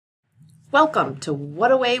Welcome to What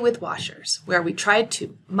Away with Washers, where we tried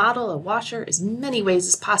to model a washer as many ways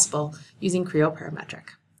as possible using Creo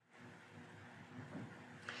Parametric.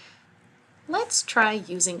 Let's try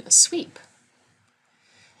using a sweep.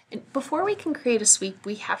 And before we can create a sweep,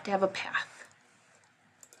 we have to have a path.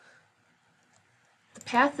 The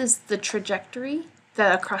path is the trajectory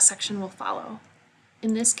that a cross-section will follow.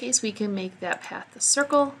 In this case, we can make that path a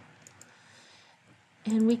circle,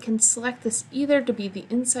 and we can select this either to be the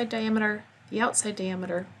inside diameter, the outside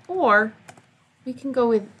diameter, or we can go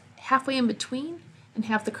with halfway in between and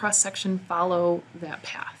have the cross-section follow that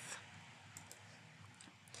path.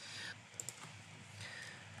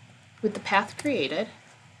 With the path created,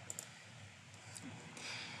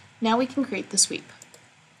 now we can create the sweep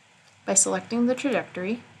by selecting the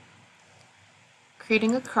trajectory,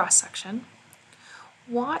 creating a cross-section.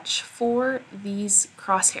 Watch for these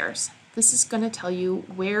crosshairs. This is going to tell you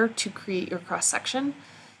where to create your cross-section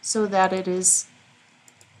so that it is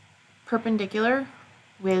perpendicular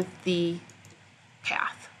with the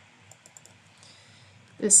path.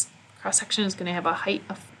 This cross-section is going to have a height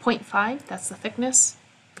of 0.5, that's the thickness,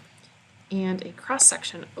 and a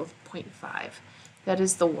cross-section of 0.5. That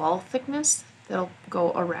is the wall thickness that'll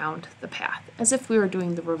go around the path, as if we were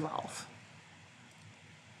doing the revolve.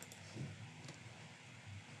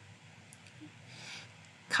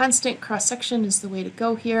 Constant cross-section is the way to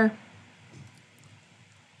go here.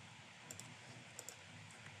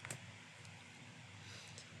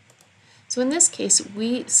 So in this case,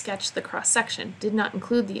 we sketched the cross-section, did not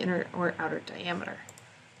include the inner or outer diameter.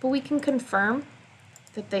 But we can confirm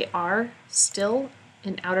that they are still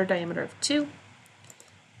an outer diameter of 2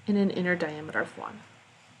 and an inner diameter of 1.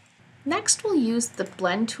 Next, we'll use the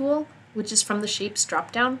blend tool, which is from the shapes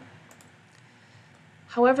dropdown.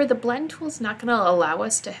 However, the blend tool is not going to allow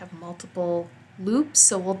us to have multiple loops,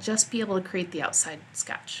 so we'll just be able to create the outside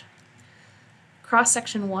sketch.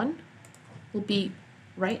 Cross-section 1 will be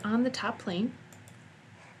right on the top plane,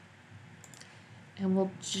 and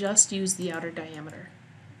we'll just use the outer diameter.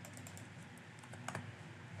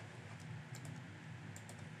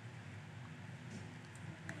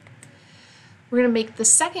 We're going to make the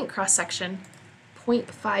second cross-section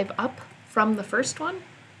 0.5 up from the first one,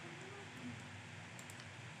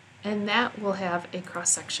 and that will have a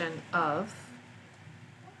cross-section of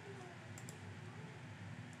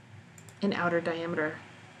an outer diameter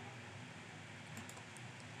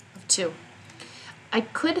of 2. I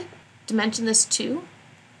could dimension this 2,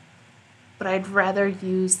 but I'd rather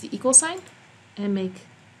use the equal sign and make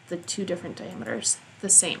the two different diameters the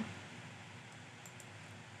same.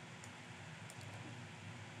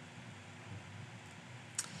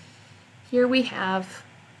 Here we have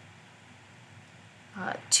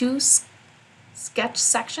two sketch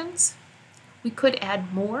sections. We could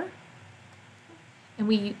add more, and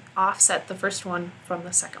we offset the first one from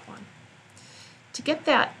the second one. To get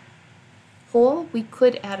that whole, we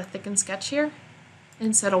could add a thickened sketch here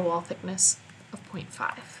and set a wall thickness of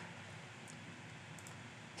 0.5.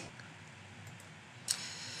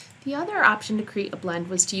 The other option to create a blend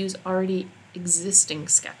was to use already existing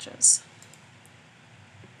sketches.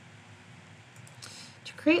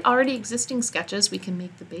 To create already existing sketches, we can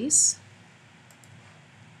make the base.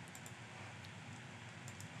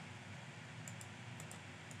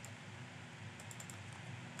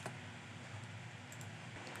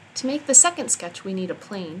 To make the second sketch, we need a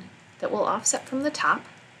plane that will offset from the top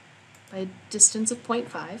by a distance of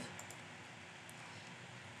 0.5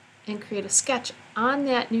 and create a sketch on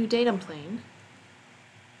that new datum plane.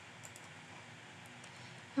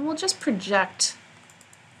 And we'll just project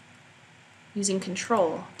using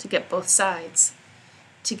control to get both sides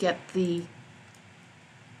to get the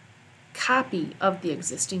copy of the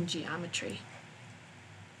existing geometry.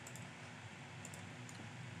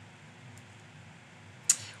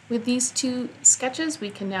 With these two sketches, we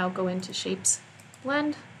can now go into Shapes,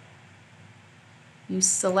 Blend, use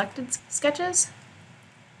selected sketches,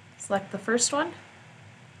 select the first one,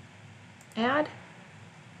 add,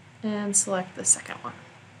 and select the second one.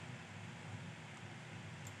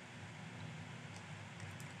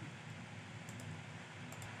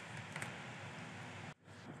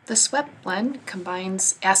 The swept blend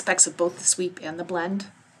combines aspects of both the sweep and the blend,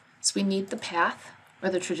 so we need the path or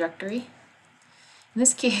the trajectory. In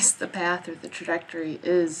this case, the path or the trajectory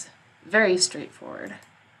is very straightforward,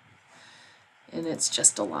 and it's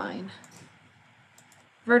just a line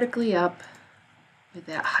vertically up with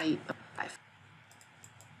that height of 5.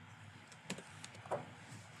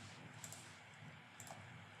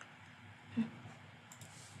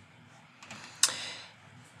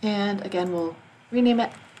 And again, we'll rename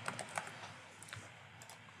it.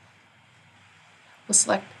 We'll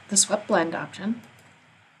select the swept blend option,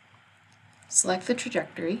 select the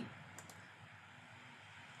trajectory.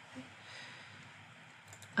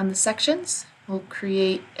 On the sections, we'll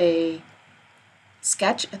create a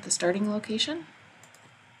sketch at the starting location.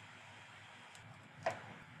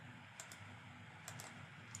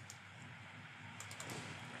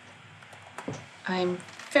 I'm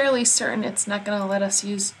fairly certain it's not going to let us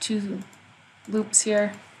use 2 loops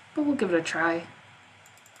here, but we'll give it a try.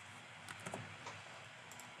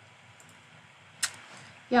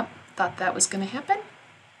 Yep, thought that was going to happen.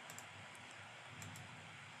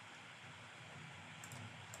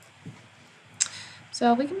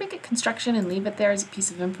 So we can make it construction and leave it there as a piece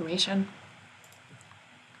of information.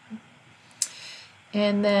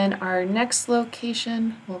 And then our next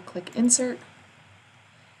location, we'll click Insert.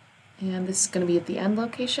 And this is going to be at the end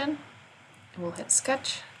location. And we'll hit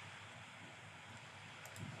Sketch.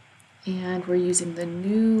 And we're using the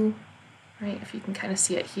new, right, if you can kind of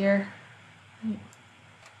see it here. Right.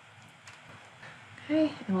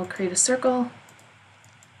 Okay, and we'll create a circle.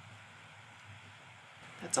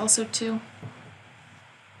 That's also 2.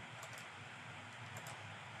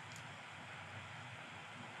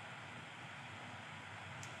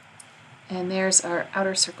 And there's our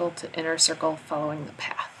outer circle to inner circle following the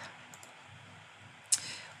path.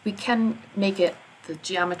 We can make it the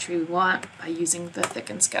geometry we want by using the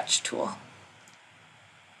Thicken Sketch tool.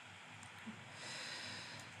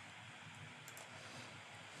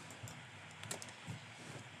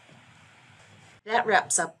 That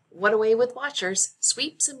wraps up What Away with Washers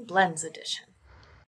Sweeps and Blends edition.